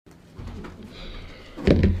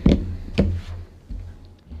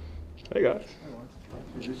Hey guys.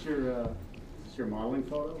 Is this your modeling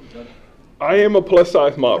photo? I am a plus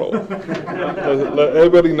size model. Let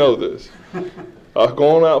everybody know this. I was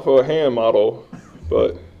going out for a hand model,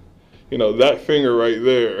 but you know that finger right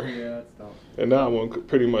there, Yeah, that's tough. and that one could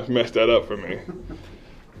pretty much mess that up for me.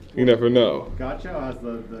 You never know. Gotcha has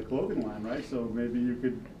the clothing line, right? So maybe you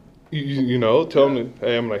could. You know, tell me,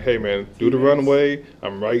 hey, I'm like, hey man, do the runway.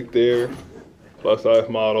 I'm right there, plus size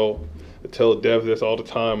model. I tell Dev this all the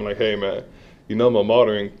time. I'm like, hey man, you know my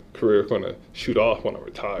modeling career is gonna shoot off when I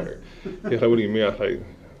retire. He's like, what do you mean? I was like,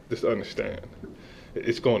 just understand,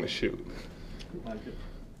 it's going to shoot.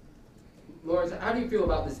 Lawrence, how do you feel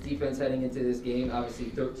about this defense heading into this game? Obviously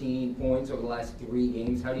 13 points over the last 3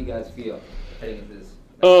 games. How do you guys feel heading into this?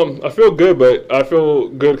 I feel good, but I feel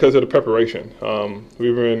good because of the preparation.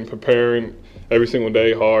 We've been preparing every single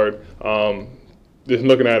day hard. Just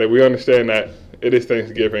looking at it, we understand that it is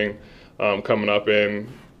Thanksgiving coming up,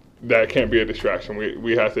 and that can't be a distraction.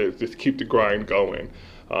 We have to just keep the grind going.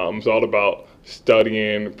 It's all about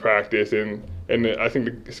studying, practice, and I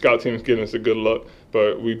think the scout team is giving us a good look,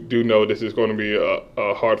 but we do know this is going to be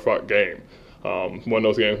a hard-fought game. One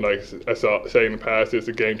of those games, like I say in the past, it's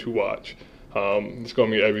a game to watch. It's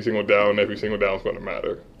going to be every single down is going to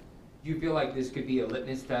matter. Do you feel like this could be a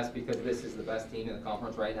litmus test because this is the best team in the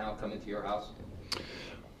conference right now coming to your house?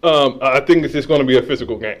 I think it's just going to be a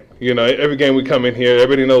physical game. You know, every game we come in here,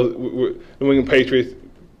 everybody knows New England Patriots,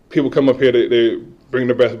 people come up here, they bring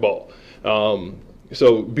their best ball.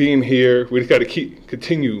 So being here, we just got to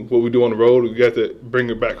continue what we do on the road. We got to bring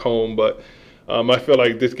it back home. But I feel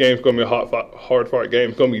like this game's going to be a hard-fought game.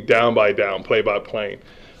 It's going to be down by down, play by play.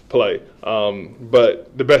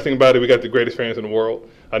 But the best thing about it, we got the greatest fans in the world.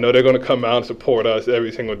 I know they're going to come out and support us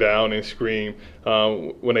every single down and scream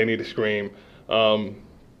when they need to scream.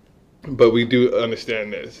 But we do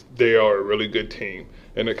understand this. They are a really good team,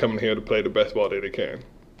 and they're coming here to play the best ball that they can.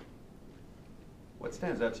 What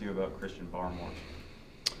stands out to you about Christian Barmore?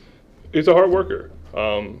 He's a hard worker,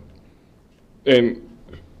 and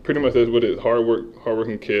pretty much that's what it is.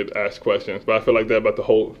 Hardworking kid, asks questions. But I feel like that about the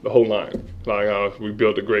whole line. Like we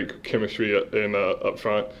built a great chemistry up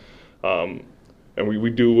front, and we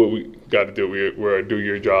do what we got to do. We're a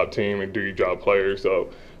do-your-job team and do-your-job players. So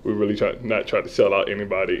we really not try to sell out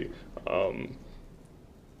anybody to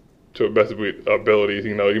the best of our abilities.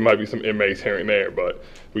 You know, you might be some inmates here and there, but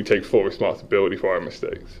we take full responsibility for our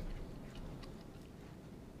mistakes.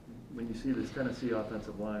 When you see this Tennessee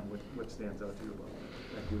offensive line, what stands out to you about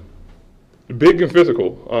that group? Big and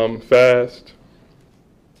physical, fast,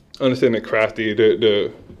 understanding crafty.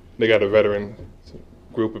 They got a veteran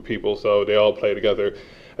group of people, so they all play together.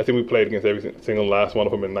 I think we played against every single last one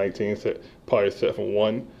of them in 19, probably except for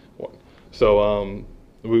one. So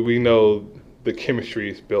we know the chemistry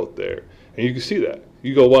is built there, and you can see that.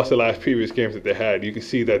 You go watch the last previous games that they had. You can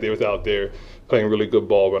see that they was out there playing really good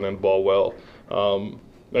ball, running the ball well.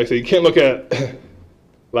 Like I said, you can't look at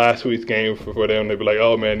last week's game for them. They'd be like,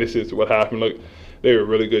 oh man, this is what happened. Look, they're a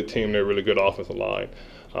really good team. They're a really good offensive line.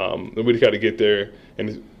 And we just got to get there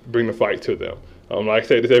and bring the fight to them. Like I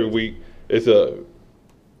say this every week, it's a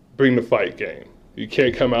bring the fight game. You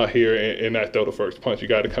can't come out here and not throw the first punch. You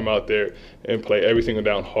got to come out there and play every single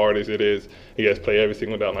down hard as it is. You got to play every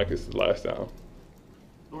single down like it's the last down.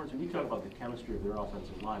 Lawrence, when you talk about the chemistry of their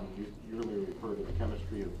offensive line, you earlier referred to the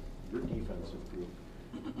chemistry of your defensive group.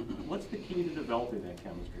 What's the key to developing that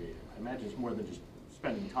chemistry? I imagine it's more than just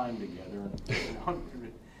spending time together and on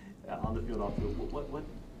the field, off the field.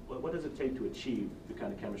 What does it take to achieve the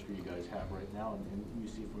kind of chemistry you guys have right now and you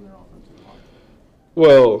see from their offensive line?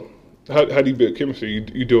 Well, how do you build chemistry?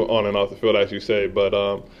 You do it on and off the field, as you say, but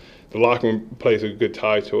the locker room plays a good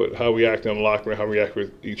tie to it. How we act in the locker room, how we act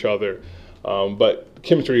with each other. But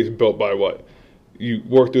chemistry is built by what? You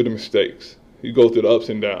work through the mistakes. You go through the ups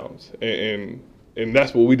and downs, and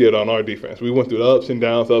that's what we did on our defense. We went through the ups and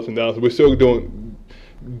downs. We're still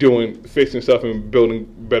doing fixing stuff and building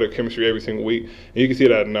better chemistry every single week. And you can see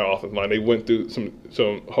that in our offensive line. They went through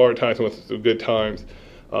some hard times, some good times.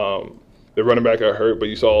 The running back got hurt, but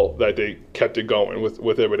you saw that they kept it going with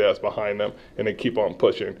everybody else behind them, and they keep on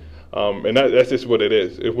pushing. And that's just what it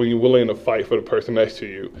is. When you're willing to fight for the person next to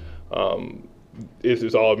you, it's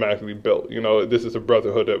just automatically built. You know, this is a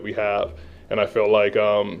brotherhood that we have. And I feel like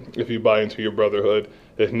if you buy into your brotherhood,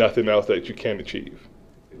 there's nothing else that you can achieve.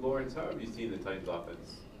 Hey, Lawrence, how have you seen the Titans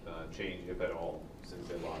offense change, if at all, since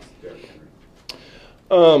they lost Derrick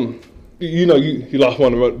Henry? You know, you lost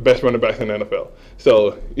one of the best running backs in the NFL.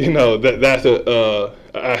 So, you know, that's a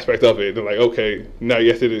aspect of it. They're like, okay, now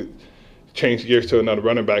you have to change gears to another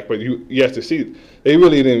running back, but you have to see they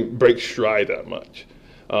really didn't break stride that much.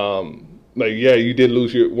 Like, yeah, you did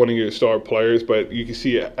lose one of your star players, but you can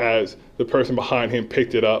see it as the person behind him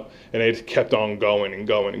picked it up, and they just kept on going and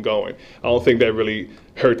going and going. I don't think that really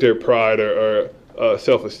hurt their pride or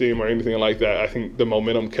self-esteem or anything like that. I think the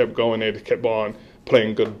momentum kept going. They just kept on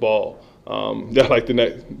playing good ball. That's like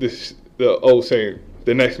the old saying,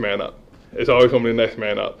 the next man up. It's always going to be the next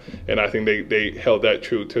man up, and I think they held that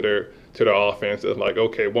true to their offense. It's like,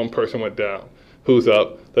 okay, one person went down. Who's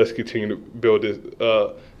up? Let's continue to build this.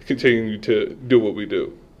 Continue to do what we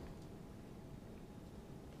do.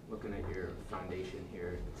 Looking at your foundation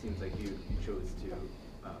here, it seems like you chose to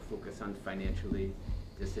focus on financially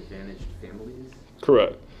disadvantaged families.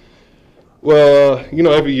 Correct. Well,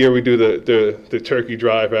 every year we do the turkey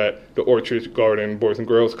drive at the Orchard Garden Boys and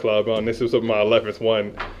Girls Club. This was my 11th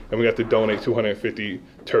one, and we got to donate 250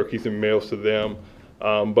 turkeys and meals to them.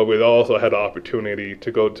 But we also had the opportunity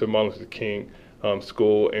to go to Martin Luther King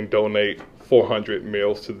School and donate 400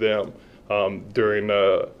 meals to them during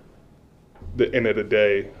the end of the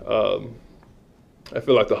day. I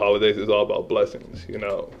feel like the holidays is all about blessings.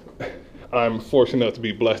 I'm fortunate enough to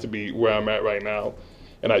be blessed to be where I'm at right now,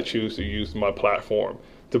 and I choose to use my platform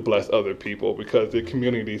to bless other people because the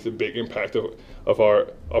community is a big impact of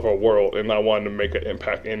our world, and I wanted to make an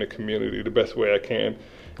impact in the community the best way I can.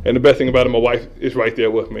 And the best thing about it, my wife is right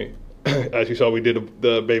there with me. As you saw, we did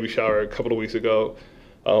the baby shower a couple of weeks ago.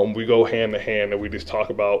 We go hand to hand and we just talk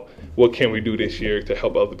about what can we do this year to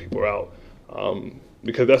help other people out.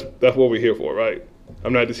 Because that's what we're here for, right?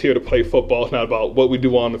 I'm not just here to play football. It's not about what we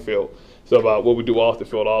do on the field. It's about what we do off the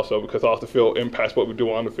field also, because off the field impacts what we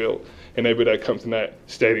do on the field. And everybody that comes in that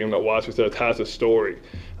stadium that watches us has a story.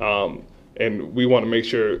 And we want to make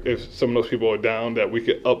sure if some of those people are down that we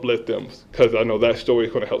can uplift them, because I know that story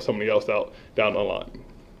is going to help somebody else out down the line.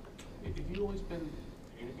 Have you always been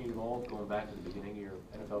involved, going back to the beginning of your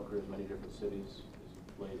NFL career, many different cities as you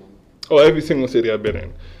played in? Oh, every single city I've been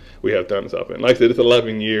in, we have done stuff in. Like I said, it's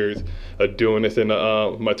 11 years of doing this in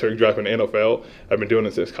my turkey drive in the NFL. I've been doing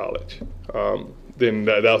it since college. Then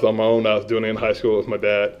that was on my own. I was doing it in high school with my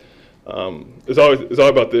dad. It's all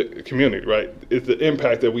about the community, right? It's the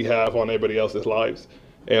impact that we have on everybody else's lives.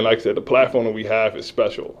 And like I said, the platform that we have is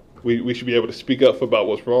special. We should be able to speak up about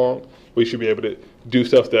what's wrong. We should be able to do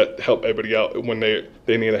stuff that help everybody out when they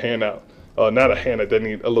need a handout. Not a handout, they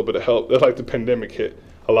need a little bit of help. That's like the pandemic hit.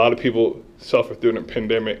 A lot of people suffered during the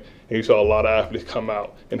pandemic, and you saw a lot of athletes come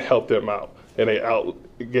out and help them out. And they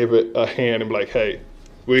gave it a hand and be like, hey,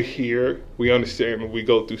 we're here, we understand, we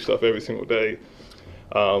go through stuff every single day.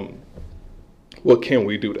 What can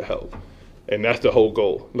we do to help? And that's the whole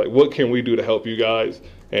goal. Like, what can we do to help you guys?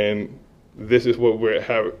 And this is what we're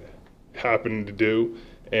happening to do.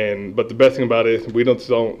 But the best thing about it is we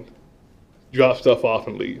don't drop stuff off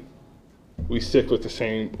and leave. We stick with the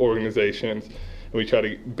same organizations, and we try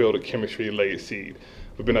to build a chemistry, lay a seed.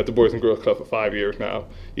 We've been at the Boys and Girls Club for 5 years now.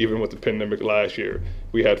 Even with the pandemic last year,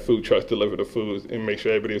 we had food trucks deliver the foods and make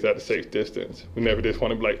sure everybody was at a safe distance. We never just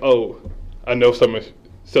want to be like, oh, I know so much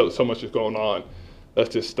is going on, let's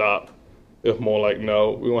just stop. It's more like,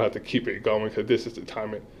 no, we won't have to keep it going because this is the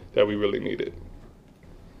time that we really need it.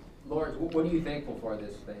 Lawrence, what are you thankful for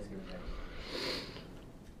this Thanksgiving Day?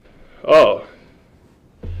 Oh,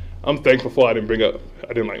 I'm thankful for I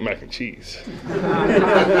didn't like mac and cheese.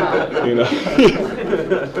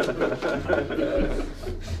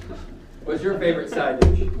 What's your favorite side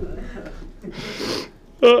dish?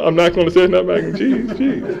 I'm not going to say it's not mac and cheese.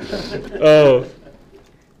 Jeez.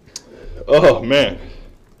 Oh, man.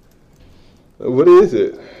 What is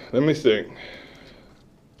it? Let me think.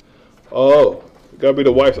 Oh, gotta be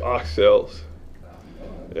the wife's oxtails.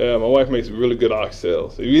 Yeah, my wife makes really good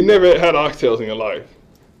oxtails. If you never had oxtails in your life,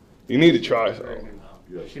 you need to try some.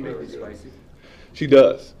 She makes it spicy. She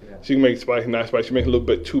does. Yeah. She can make spicy, not spicy. She makes a little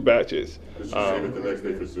bit 2 batches. Does she save it the next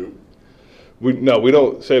day for soup? We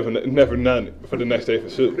don't save never none for the next day for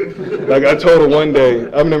soup. Like I told her one day,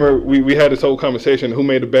 I remember we had this whole conversation, who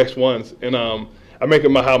made the best ones, and I make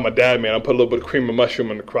it how my dad made. I put a little bit of cream of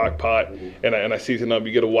mushroom in the crock pot, and I season up.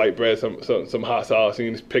 You get a white bread, some hot sauce, and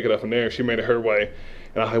you just pick it up from there. And she made it her way,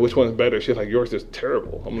 and I was like, which one's better? She's like, yours is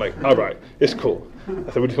terrible. I'm like, all right, it's cool.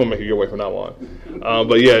 I said, we just want to make it your way from now on.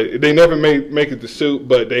 But yeah, they never make it to soup,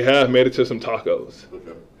 but they have made it to some tacos.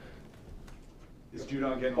 Okay. Is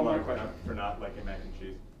Judon getting a lot of credit for not liking mac and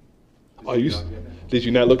cheese? Did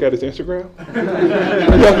you not look at his Instagram?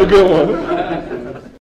 That's a good one.